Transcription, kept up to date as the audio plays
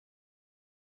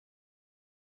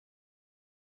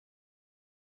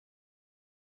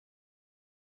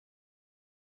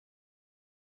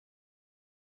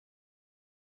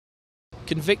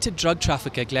Convicted drug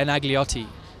trafficker Glen Agliotti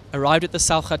arrived at the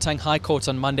South Gauteng High Court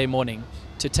on Monday morning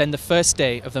to attend the first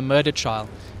day of the murder trial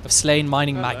of slain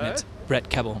mining magnate Brett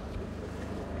Kebble.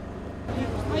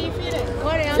 How are you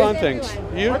feeling? Fine, thanks.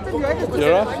 You?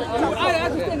 You're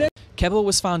right? Kebble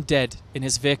was found dead in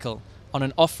his vehicle on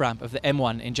an off-ramp of the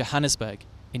M1 in Johannesburg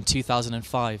in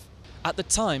 2005. At the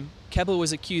time, Kebble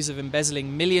was accused of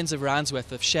embezzling millions of rands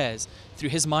worth of shares through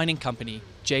his mining company,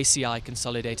 JCI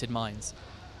Consolidated Mines.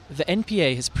 The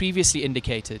NPA has previously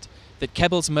indicated that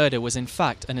Kebble's murder was in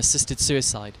fact an assisted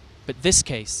suicide, but this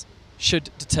case should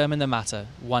determine the matter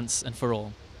once and for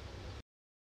all.